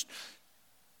 Let me just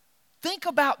think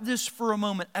about this for a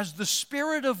moment. As the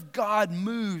Spirit of God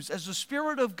moves, as the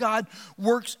Spirit of God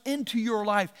works into your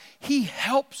life, He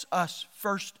helps us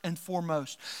first and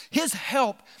foremost. His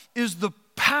help is the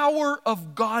power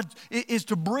of God, is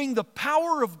to bring the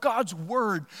power of God's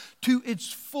Word to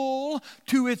its full,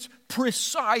 to its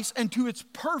precise, and to its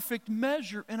perfect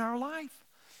measure in our life.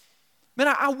 Man,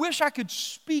 I wish I could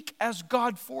speak as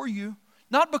God for you.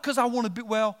 Not because I want to be,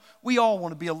 well, we all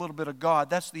want to be a little bit of God.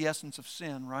 That's the essence of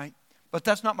sin, right? But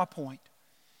that's not my point.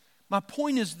 My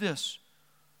point is this,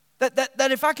 that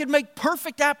if I could make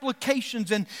perfect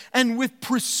applications and with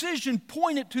precision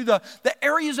point it to the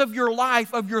areas of your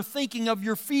life, of your thinking, of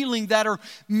your feeling that are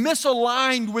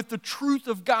misaligned with the truth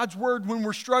of God's Word when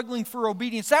we're struggling for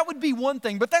obedience, that would be one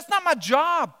thing. But that's not my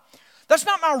job. That's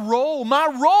not my role. My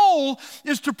role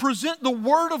is to present the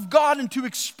Word of God and to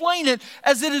explain it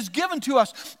as it is given to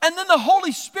us. And then the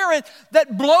Holy Spirit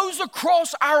that blows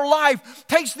across our life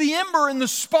takes the ember and the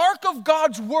spark of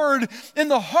God's Word in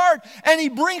the heart, and He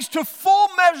brings to full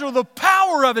measure the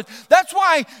power of it. That's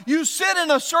why you sit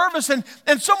in a service and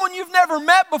someone you've never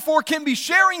met before can be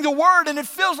sharing the Word, and it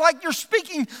feels like you're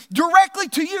speaking directly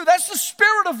to you. That's the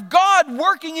Spirit of God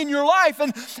working in your life.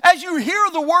 And as you hear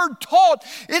the Word taught,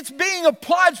 it's being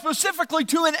applied specifically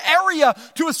to an area,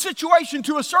 to a situation,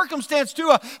 to a circumstance, to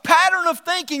a pattern of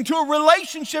thinking, to a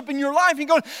relationship in your life. You're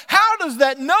going, how does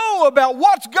that know about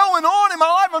what's going on in my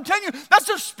life? I'm telling you, that's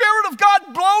the Spirit of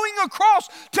God blowing across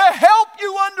to help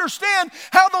you understand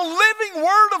how the living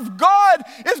Word of God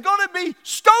is going to be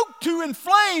stoked to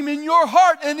inflame in your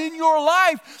heart and in your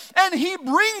life. And He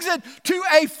brings it to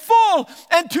a full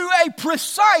and to a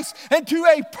precise and to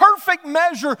a perfect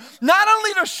measure, not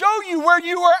only to show you where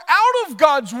you are out of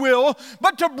God's will,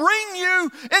 but to bring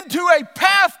you into a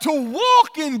path to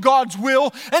walk in God's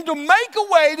will and to make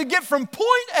a way to get from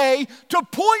point A to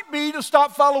point B, to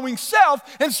stop following self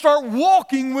and start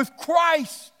walking with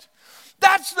Christ.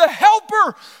 That's the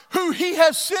helper who He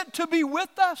has sent to be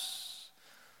with us.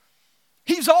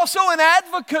 He's also an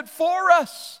advocate for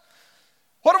us.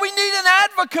 What do we need an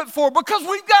advocate for? Because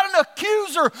we've got an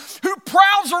accuser who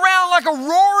prowls around like a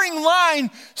roaring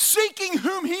lion, seeking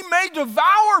whom he may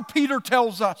devour, Peter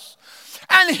tells us.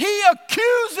 And he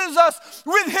accuses us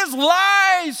with his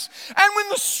lies. And when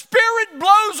the Spirit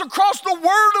blows across the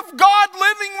Word of God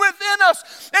living within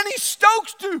us, and He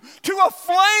stokes to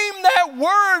aflame that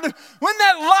Word, when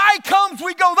that lie comes,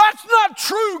 we go, that's not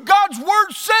true. God's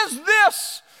Word says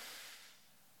this.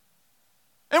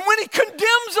 And when He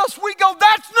condemns us, we go,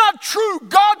 that's not true.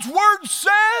 God's Word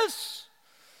says.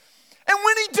 And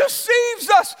when He deceives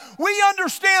us, we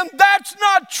understand that's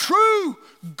not true.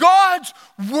 God's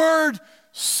Word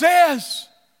says.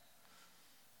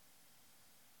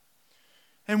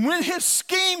 And when His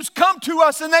schemes come to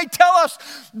us and they tell us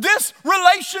this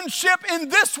relationship in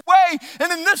this way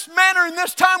and in this manner, in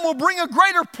this time will bring a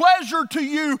greater pleasure to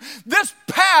you, this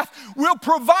path will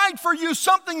provide for you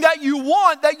something that you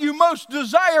want, that you most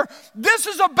desire, this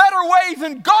is a better way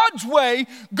than God's way.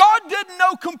 God didn't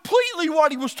know completely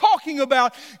what He was talking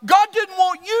about. God didn't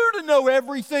want you to know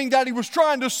everything that He was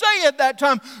trying to say at that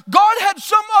time. God had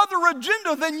some other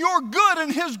agenda than your good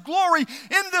and His glory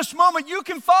in this moment. You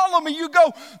can follow me. You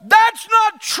go, that's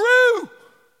not true.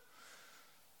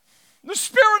 The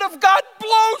Spirit of God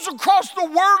blows across the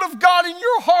Word of God in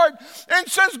your heart and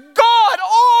says, God,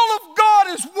 all of God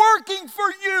is working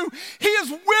for you. He is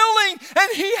willing,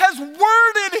 and He has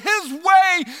worded His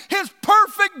way, His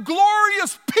perfect,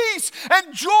 glorious peace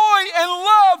and joy and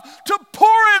love to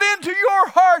pour it into your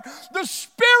heart. The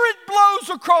Spirit blows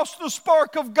across the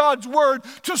spark of God's Word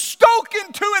to stoke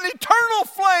into an eternal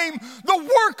flame the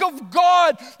work of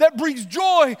God that brings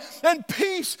joy and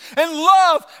peace and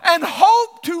love and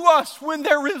hope to us when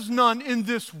there is none in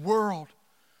this world.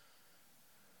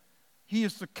 He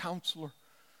is the counselor.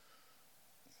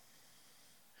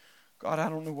 God, I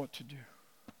don't know what to do.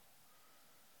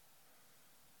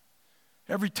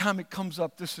 Every time it comes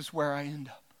up, this is where I end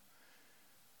up.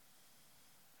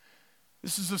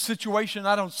 This is a situation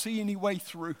I don't see any way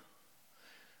through.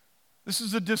 This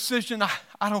is a decision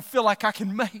I don't feel like I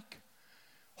can make.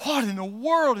 What in the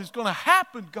world is going to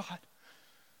happen, God?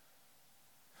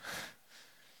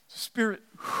 The Spirit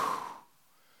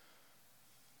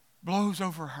blows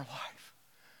over our life.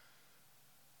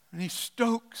 And He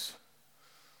stokes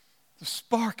the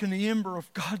spark and the ember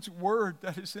of God's Word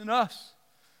that is in us.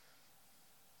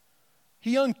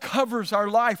 He uncovers our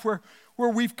life where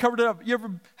we've covered it up. You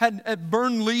ever had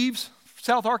burned leaves?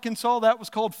 South Arkansas, that was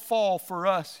called fall for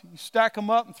us. You stack them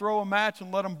up and throw a match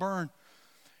and let them burn.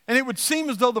 And it would seem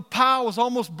as though the pile was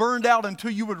almost burned out until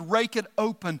you would rake it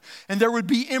open. And there would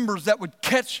be embers that would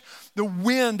catch the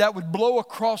wind that would blow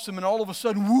across them. And all of a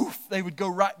sudden, woof, they would go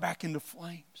right back into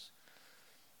flames.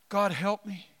 God help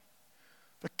me.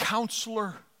 The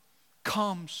counselor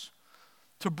comes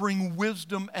to bring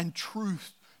wisdom and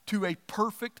truth to a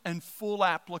perfect and full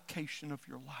application of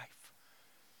your life.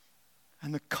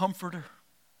 And the Comforter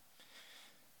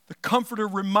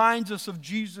reminds us of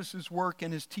Jesus' work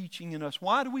and His teaching in us.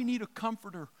 Why do we need a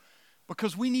comforter?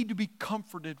 Because we need to be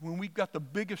comforted when we've got the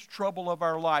biggest trouble of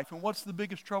our life. And what's the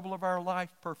biggest trouble of our life?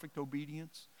 Perfect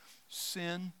obedience.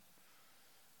 Sin.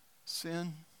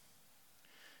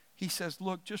 He says,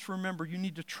 look, just remember, you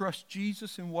need to trust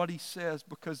Jesus in what He says,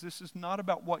 because this is not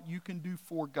about what you can do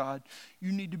for God.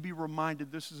 You need to be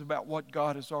reminded this is about what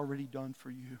God has already done for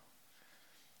you.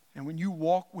 And when you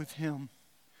walk with Him,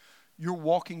 you're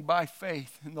walking by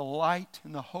faith in the light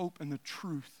and the hope and the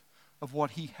truth of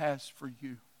what He has for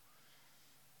you.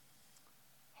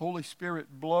 Holy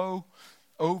Spirit, blow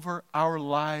over our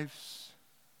lives.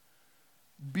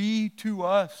 Be to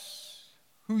us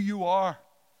who you are,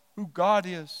 who God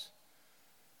is,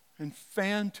 and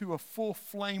fan to a full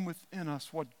flame within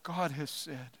us what God has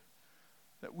said,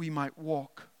 that we might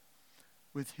walk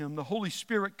with Him. The Holy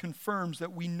Spirit confirms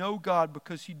that we know God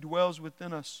because He dwells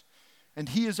within us. And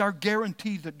He is our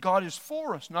guarantee that God is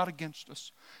for us, not against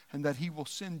us, and that He will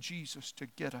send Jesus to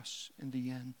get us in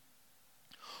the end.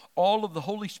 All of the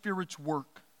Holy Spirit's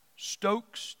work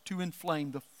stokes to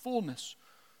inflame the fullness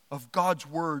of God's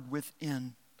Word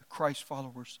within the Christ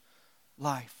follower's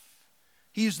life.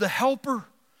 He is the helper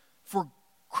for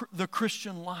the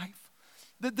Christian life.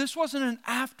 That this wasn't an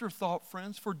afterthought,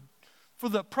 friends, for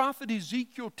the prophet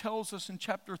Ezekiel tells us in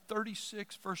chapter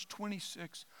 36, verse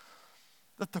 26,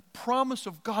 that the promise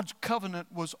of God's covenant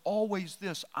was always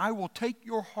this: I will take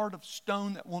your heart of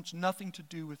stone that wants nothing to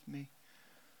do with me,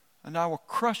 and I will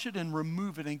crush it and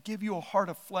remove it and give you a heart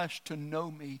of flesh to know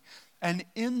me. And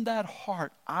in that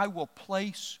heart, I will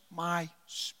place my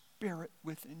Spirit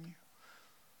within you.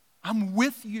 I'm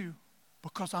with you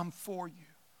because I'm for you.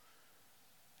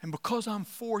 And because I'm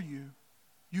for you,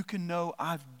 you can know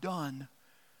I've done.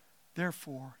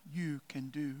 Therefore, you can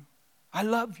do. I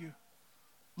love you.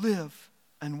 Live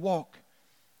and walk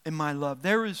in my love.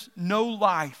 There is no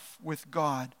life with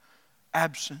God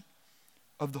absent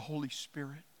of the Holy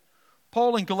Spirit.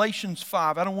 Paul in Galatians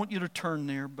 5, I don't want you to turn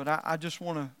there, but I just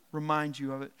want to remind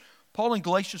you of it. Paul in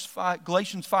Galatians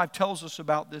 5 tells us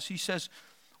about this. He says,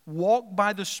 walk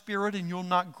by the Spirit and you'll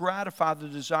not gratify the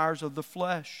desires of the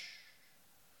flesh.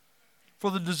 For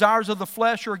the desires of the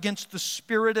flesh are against the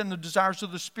Spirit, and the desires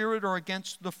of the Spirit are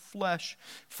against the flesh.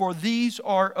 For these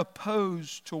are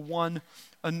opposed to one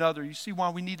another. You see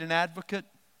why we need an advocate?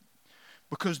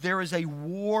 Because there is a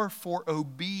war for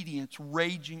obedience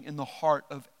raging in the heart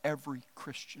of every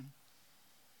Christian.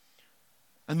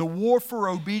 And the war for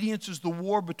obedience is the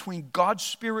war between God's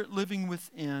Spirit living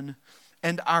within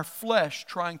and our flesh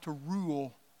trying to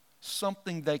rule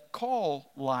something they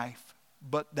call life,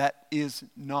 but that is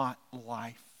not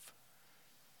life.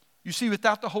 You see,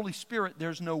 without the Holy Spirit,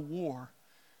 there's no war,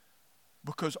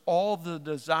 because all the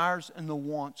desires and the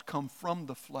wants come from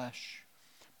the flesh.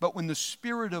 But when the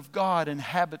Spirit of God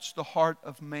inhabits the heart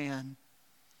of man,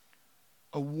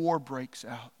 a war breaks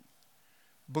out,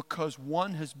 because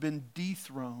one has been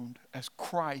dethroned as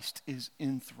Christ is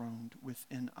enthroned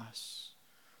within us.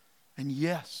 And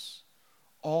yes,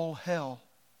 all hell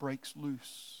breaks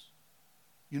loose.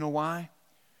 You know why?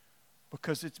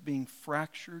 Because it's being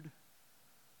fractured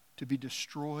to be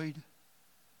destroyed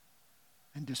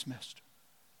and dismissed.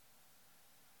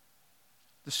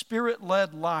 The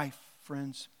Spirit-led life,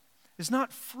 friends, is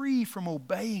not free from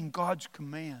obeying God's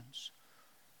commands.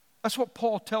 That's what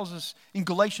Paul tells us in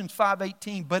Galatians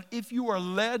 5:18. But if you are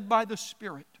led by the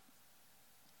Spirit,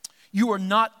 you are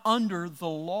not under the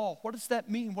law. What does that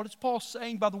mean? What is Paul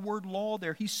saying by the word law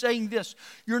there? He's saying this: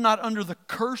 you're not under the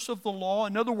curse of the law.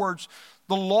 In other words,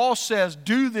 the law says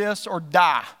do this or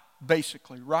die,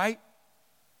 basically, right?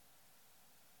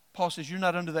 Paul says you're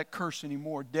not under that curse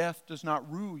anymore. Death does not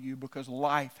rule you because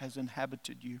life has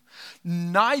inhabited you.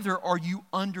 Neither are you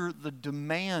under the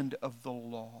demand of the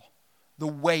law, the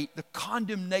weight, the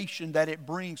condemnation that it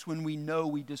brings when we know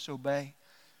we disobey.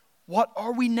 What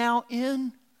are we now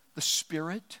in? The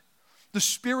Spirit. The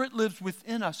Spirit lives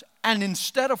within us. And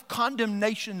instead of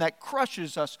condemnation that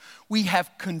crushes us, we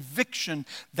have conviction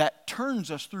that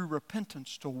turns us through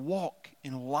repentance to walk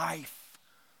in life.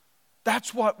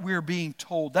 That's what we're being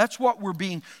told. That's what we're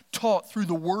being taught through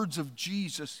the words of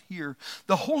Jesus here.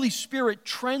 The Holy Spirit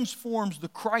transforms the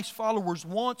Christ followers'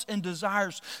 wants and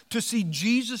desires to see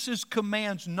Jesus'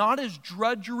 commands not as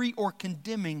drudgery or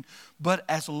condemning, but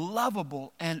as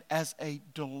lovable and as a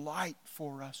delight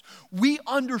for us. We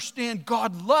understand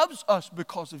God loves us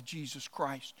because of Jesus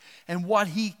Christ, and what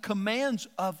He commands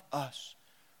of us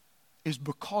is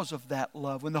because of that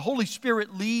love. When the Holy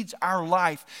Spirit leads our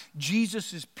life,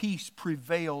 Jesus' peace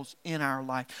prevails in our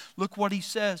life. Look what He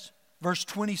says, verse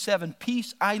 27,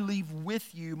 "Peace I leave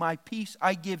with you, my peace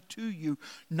I give to you.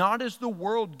 Not as the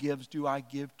world gives do I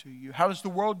give to you." How does the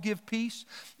world give peace?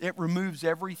 It removes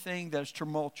everything that is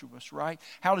tumultuous, right?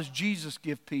 How does Jesus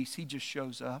give peace? He just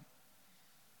shows up.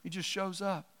 He just shows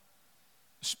up.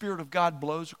 The Spirit of God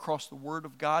blows across the Word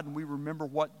of God, and we remember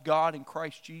what God in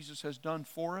Christ Jesus has done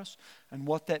for us and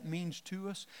what that means to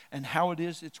us and how it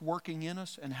is it's working in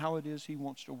us and how it is He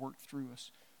wants to work through us.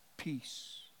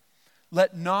 Peace.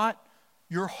 Let not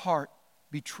your heart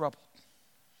be troubled.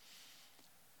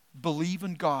 Believe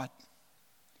in God.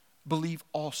 Believe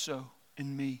also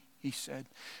in me, He said,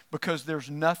 because there's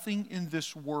nothing in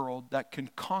this world that can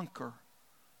conquer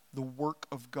the work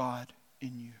of God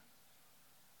in you.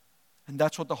 And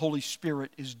that's what the Holy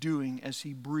Spirit is doing as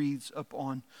He breathes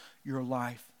upon your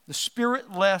life. The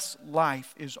Spirit-less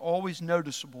life is always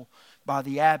noticeable by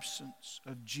the absence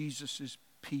of Jesus'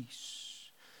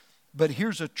 peace. But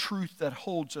here's a truth that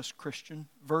holds us, Christian.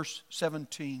 Verse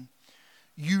 17.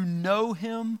 You know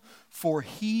Him, for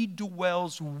He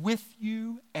dwells with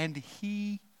you and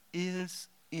He is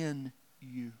in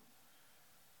you.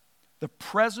 The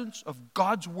presence of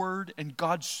God's Word and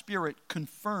God's Spirit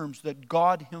confirms that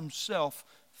God Himself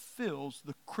fills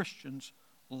the Christian's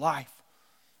life.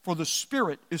 For the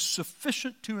Spirit is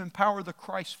sufficient to empower the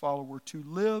Christ follower to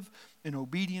live in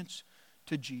obedience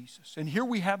to Jesus. And here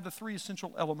we have the three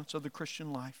essential elements of the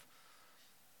Christian life.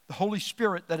 The Holy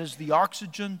Spirit, that is the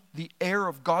oxygen, the air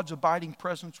of God's abiding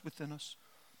presence within us.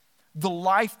 The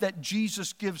life that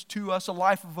Jesus gives to us, a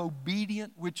life of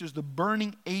obedience, which is the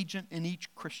burning agent in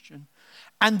each Christian.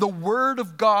 And the Word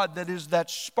of God, that is that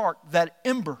spark, that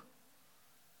ember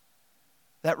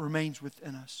that remains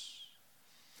within us.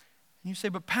 And you say,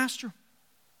 but Pastor,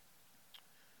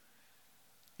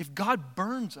 if God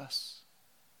burns us,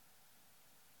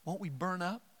 won't we burn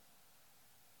up?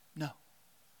 No.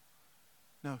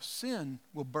 No, sin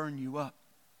will burn you up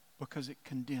because it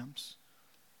condemns.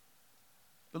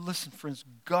 But listen, friends,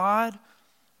 God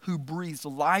who breathes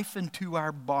life into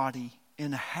our body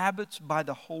inhabits by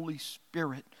the Holy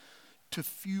Spirit to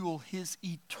fuel His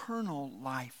eternal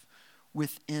life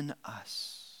within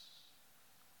us.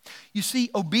 You see,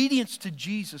 obedience to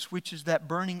Jesus, which is that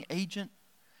burning agent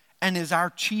and is our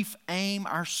chief aim,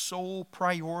 our sole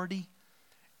priority,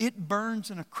 it burns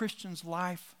in a Christian's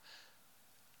life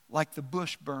like the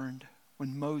bush burned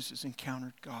when Moses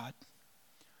encountered God.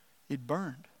 It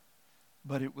burned,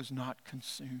 but it was not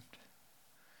consumed.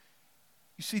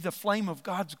 You see, the flame of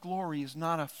God's glory is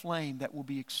not a flame that will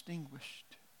be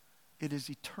extinguished. It is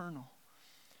eternal.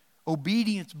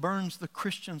 Obedience burns the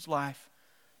Christian's life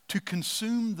to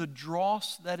consume the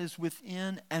dross that is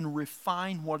within and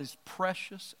refine what is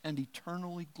precious and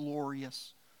eternally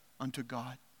glorious unto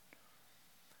God.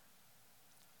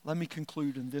 Let me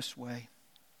conclude in this way.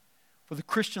 For the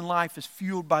Christian life is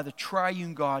fueled by the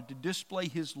triune God to display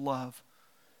His love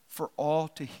for all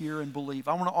to hear and believe.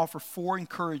 I want to offer 4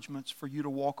 encouragements for you to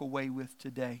walk away with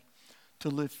today to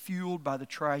live fueled by the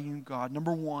triune God.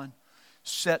 Number 1,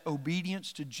 set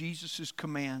obedience to Jesus'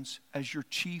 commands as your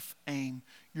chief aim,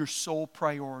 your sole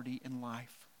priority in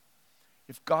life.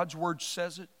 If God's Word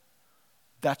says it,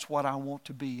 That's what I want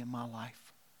to be in my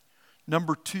life.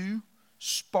 Number 2,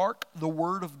 spark the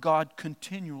Word of God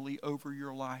continually over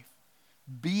your life.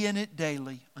 Be in it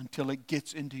daily until it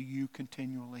gets into you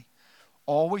continually.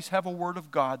 Always have a Word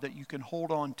of God that you can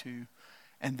hold on to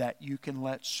and that you can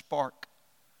let spark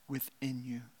within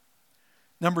you.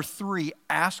 Number 3,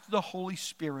 ask the Holy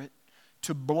Spirit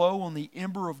to blow on the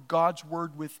ember of God's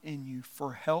Word within you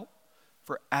for help,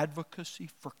 for advocacy,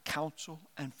 for counsel,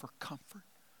 and for comfort.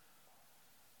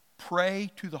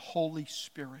 Pray to the Holy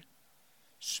Spirit.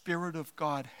 Spirit of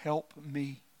God, help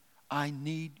me. I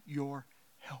need your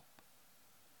help.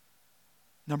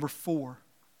 Number 4,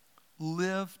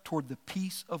 live toward the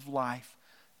peace of life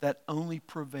that only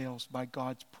prevails by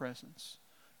God's presence.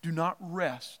 Do not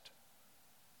rest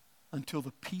until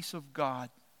the peace of God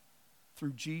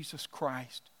through Jesus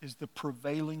Christ is the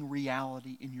prevailing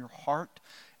reality in your heart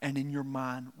and in your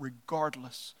mind,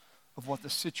 regardless of what the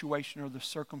situation or the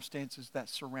circumstances that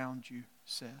surround you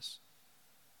says.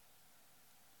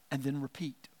 And then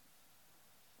repeat.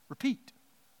 Repeat.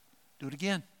 Do it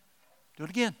again. Do it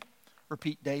again.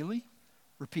 Repeat daily.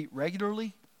 Repeat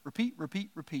regularly. Repeat,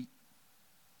 repeat, repeat.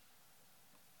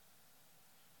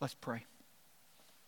 Let's pray.